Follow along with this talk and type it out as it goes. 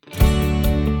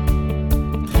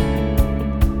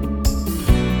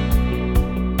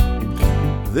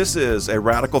This is A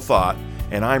Radical Thought,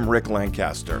 and I'm Rick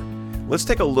Lancaster. Let's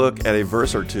take a look at a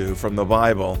verse or two from the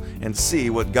Bible and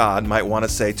see what God might want to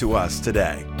say to us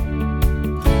today.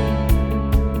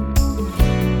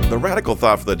 The radical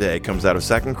thought for the day comes out of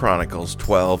 2 Chronicles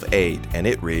 12:8, and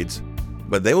it reads,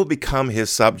 "But they will become his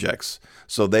subjects,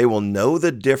 so they will know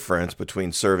the difference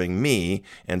between serving me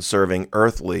and serving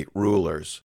earthly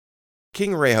rulers."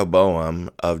 King Rehoboam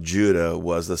of Judah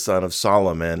was the son of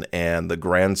Solomon and the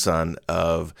grandson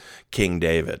of King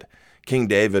David. King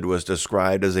David was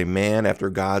described as a man after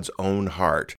God's own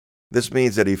heart. This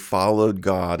means that he followed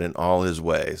God in all his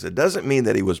ways. It doesn't mean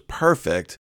that he was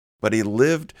perfect, but he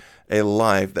lived a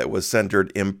life that was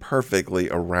centered imperfectly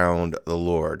around the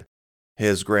Lord.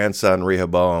 His grandson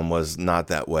Rehoboam was not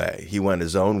that way. He went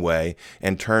his own way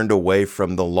and turned away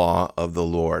from the law of the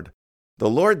Lord. The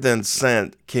Lord then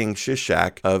sent King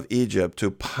Shishak of Egypt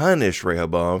to punish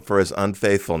Rehoboam for his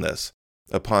unfaithfulness.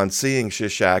 Upon seeing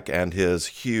Shishak and his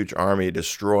huge army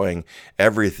destroying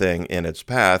everything in its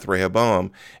path,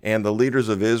 Rehoboam and the leaders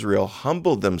of Israel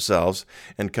humbled themselves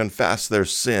and confessed their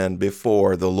sin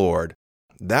before the Lord.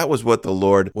 That was what the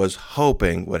Lord was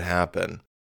hoping would happen.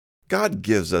 God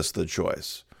gives us the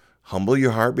choice. Humble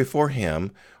your heart before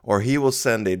Him, or He will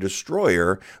send a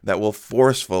destroyer that will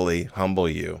forcefully humble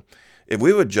you. If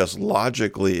we would just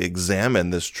logically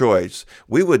examine this choice,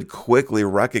 we would quickly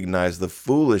recognize the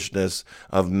foolishness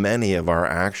of many of our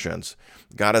actions.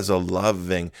 God is a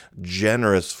loving,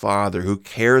 generous Father who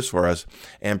cares for us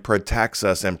and protects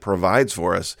us and provides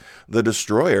for us. The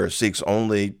destroyer seeks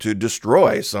only to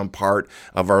destroy some part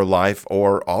of our life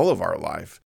or all of our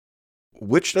life.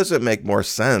 Which does it make more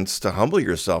sense to humble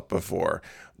yourself before?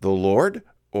 The Lord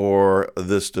or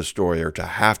this destroyer, to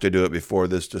have to do it before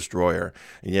this destroyer?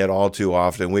 And yet all too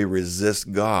often we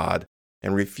resist God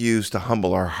and refuse to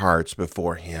humble our hearts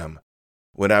before Him.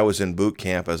 When I was in boot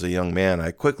camp as a young man,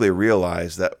 I quickly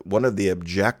realized that one of the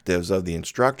objectives of the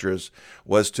instructors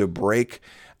was to break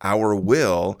our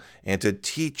will and to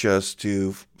teach us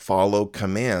to follow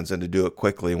commands and to do it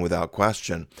quickly and without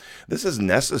question. This is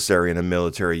necessary in a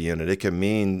military unit. It can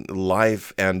mean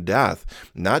life and death,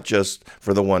 not just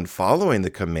for the one following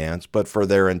the commands, but for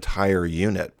their entire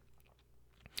unit.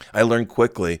 I learned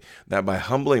quickly that by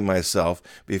humbling myself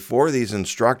before these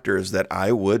instructors that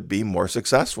I would be more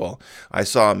successful. I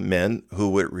saw men who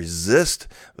would resist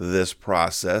this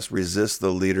process, resist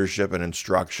the leadership and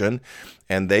instruction,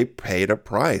 and they paid a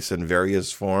price in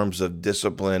various forms of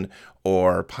discipline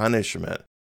or punishment.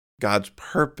 God's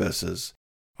purposes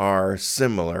are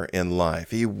similar in life.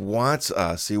 He wants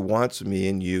me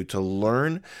and you to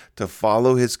learn to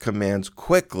follow His commands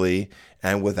quickly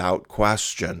and without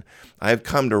question. I've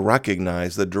come to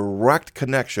recognize the direct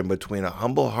connection between a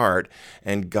humble heart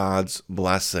and God's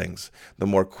blessings. The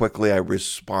more quickly I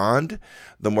respond,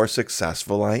 the more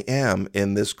successful I am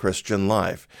in this Christian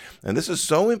life. And this is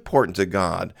so important to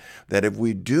God that if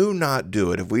we do not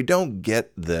do it, if we don't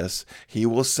get this, He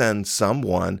will send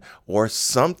someone or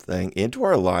something into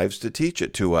our lives to teach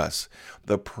it to us.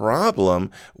 The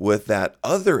problem with that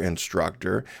other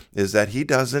instructor is that he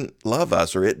doesn't love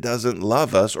us, or it doesn't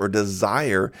love us or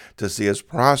desire to see us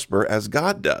prosper as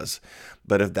God does.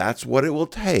 But if that's what it will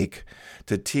take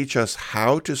to teach us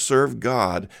how to serve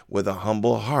God with a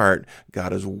humble heart,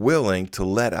 God is willing to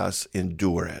let us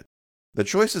endure it. The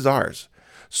choice is ours.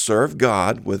 Serve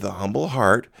God with a humble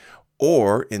heart,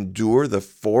 or endure the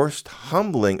forced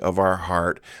humbling of our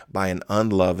heart by an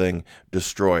unloving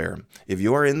destroyer. If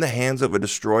you are in the hands of a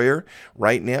destroyer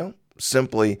right now,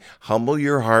 simply humble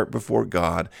your heart before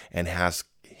God and ask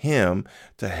Him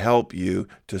to help you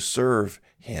to serve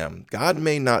Him. God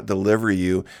may not deliver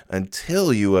you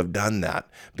until you have done that,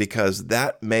 because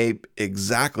that may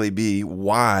exactly be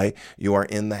why you are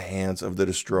in the hands of the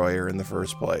destroyer in the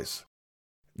first place.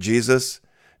 Jesus,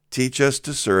 teach us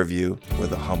to serve You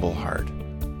with a humble heart.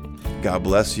 God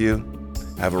bless you.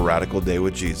 Have a radical day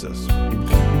with Jesus.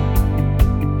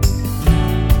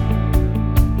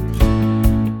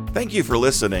 Thank you for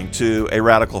listening to A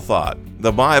Radical Thought.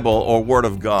 The Bible, or Word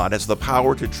of God, has the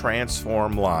power to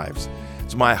transform lives.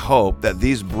 It's my hope that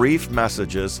these brief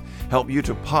messages help you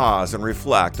to pause and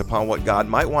reflect upon what God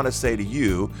might want to say to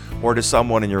you or to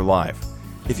someone in your life.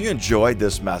 If you enjoyed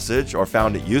this message or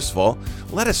found it useful,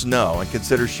 let us know and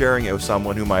consider sharing it with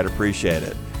someone who might appreciate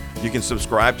it. You can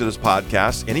subscribe to this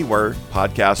podcast anywhere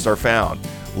podcasts are found.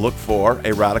 Look for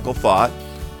A Radical Thought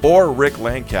or Rick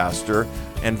Lancaster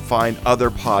and find other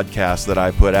podcasts that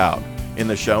I put out. In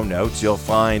the show notes, you'll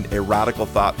find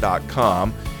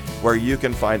aradicalthought.com, where you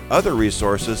can find other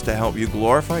resources to help you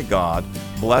glorify God,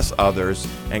 bless others,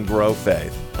 and grow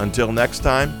faith. Until next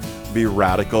time, be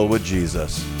radical with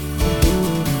Jesus.